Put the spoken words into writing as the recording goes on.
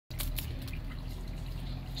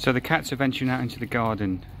So the cats are venturing out into the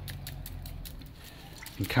garden,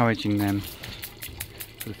 encouraging them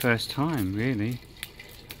for the first time, really.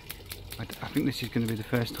 I think this is going to be the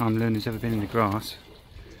first time Luna's ever been in the grass.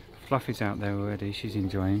 Fluffy's out there already, she's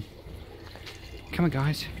enjoying. Come on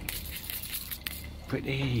guys.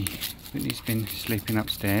 Brittany's been sleeping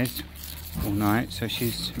upstairs all night, so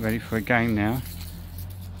she's ready for a game now.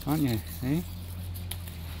 Aren't you? Eh?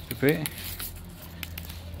 A bit.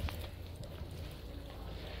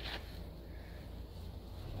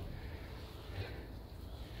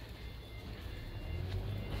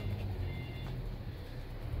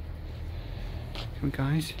 Come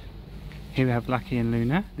on guys. Here we have Lucky and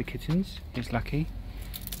Luna, the kittens. Here's Lucky.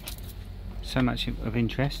 So much of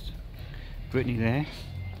interest. Brittany there.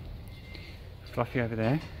 Fluffy over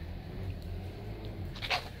there.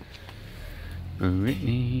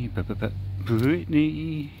 Brittany,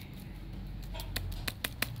 Brittany.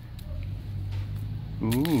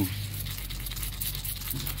 Ooh.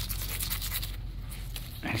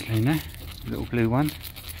 There's Luna, the little blue one.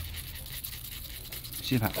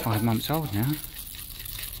 She's about 5 months old now.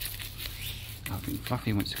 I think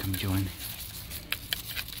Fluffy wants to come join.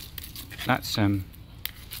 That's some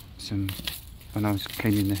when I was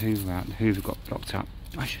cleaning the Hoover out, the Hoover got blocked up.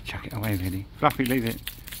 I should chuck it away really. Fluffy, leave it.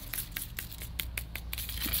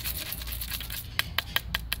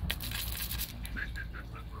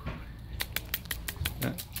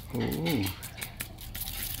 Oh.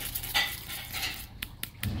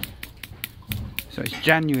 So it's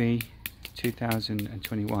January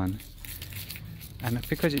 2021, and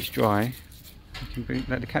because it's dry, you can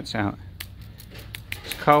let the cats out.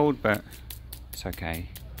 It's cold, but it's okay.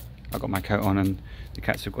 I've got my coat on, and the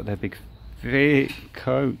cats have got their big thick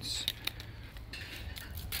coats.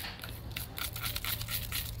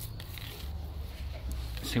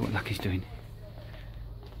 Let's see what Lucky's doing.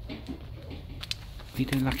 What are you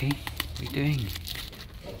doing, Lucky? What are you doing?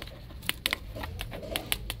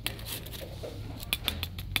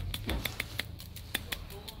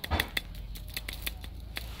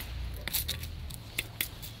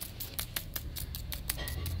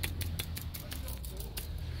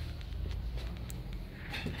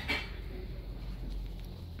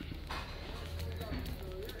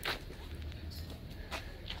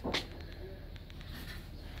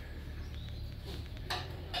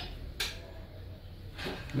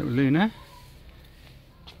 Little Luna.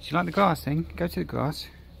 Do you like the grass thing? Go to the grass.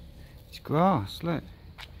 It's grass, look.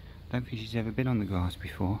 Don't think she's ever been on the grass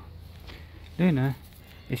before. Luna,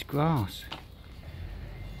 it's grass.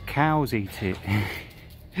 Cows eat it.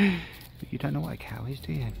 But you don't know what a cow is,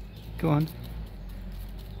 do you? Go on.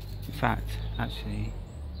 In fact, actually,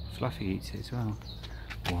 Fluffy eats it as well.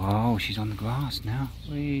 Whoa, she's on the grass now.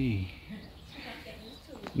 Whee.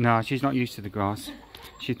 No, she's not used to the grass.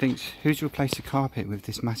 She thinks, who's replaced the carpet with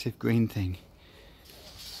this massive green thing?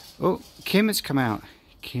 Oh, Kim has come out.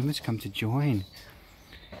 Kim has come to join.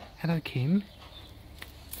 Hello, Kim.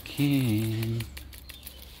 Kim.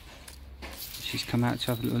 She's come out to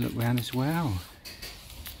have a little look around as well.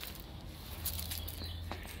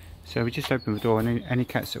 So we just opened the door, and any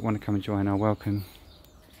cats that want to come and join are welcome.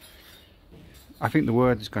 I think the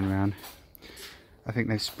word has gone around. I think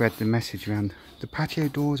they've spread the message around. The patio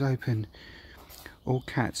door's open. All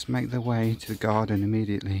cats make their way to the garden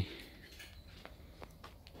immediately.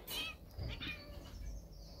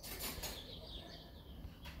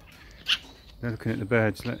 They're looking at the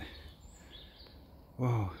birds, look.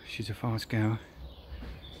 Whoa, she's a fast girl.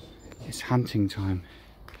 It's hunting time.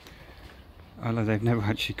 Although they've never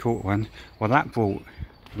actually caught one. Well, that brought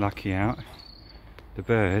Lucky out, the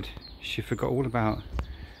bird. She forgot all about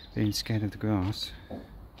being scared of the grass.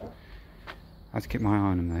 I had to keep my eye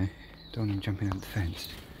on them though. Don't want him jumping over the fence.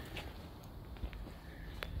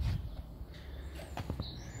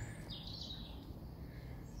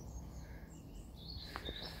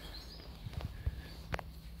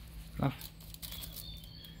 Fluff.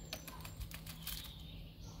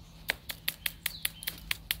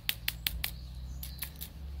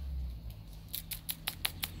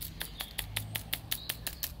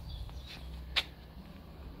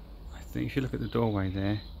 I think if you look at the doorway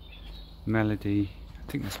there, Melody,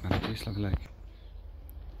 I think that's Melody, let's have a look.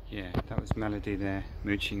 Yeah, that was Melody there,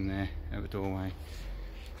 mooching there at the doorway.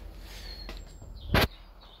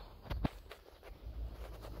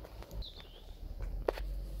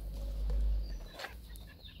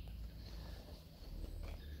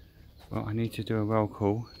 Well, I need to do a roll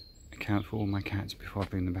call, account for all my cats before I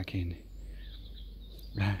bring them back in.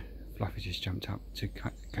 Fluffy just jumped up to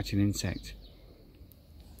catch an insect.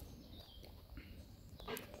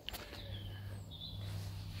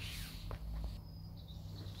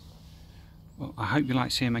 Well, I hope you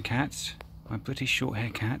like seeing my cats, my British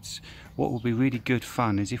Shorthair cats. What will be really good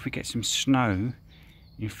fun is if we get some snow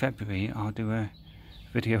in February, I'll do a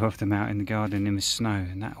video of them out in the garden in the snow,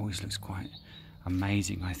 and that always looks quite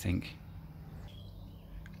amazing, I think.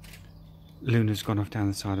 Luna's gone off down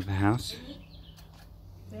the side of the house.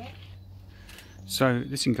 So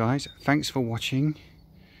listen guys, thanks for watching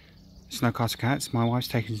Snowcastle Cats. My wife's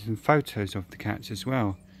taking some photos of the cats as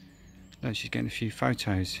well. Look, she's getting a few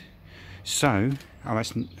photos. So,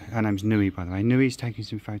 her name's Nui, by the way. Nui's taking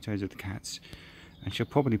some photos of the cats, and she'll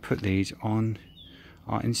probably put these on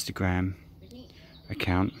our Instagram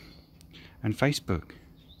account and Facebook.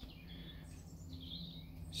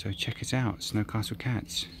 So check us out, Snowcastle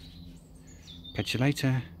Cats. Catch you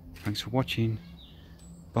later. Thanks for watching.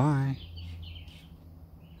 Bye.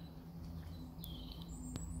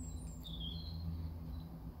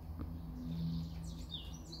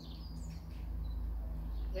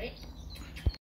 Wait.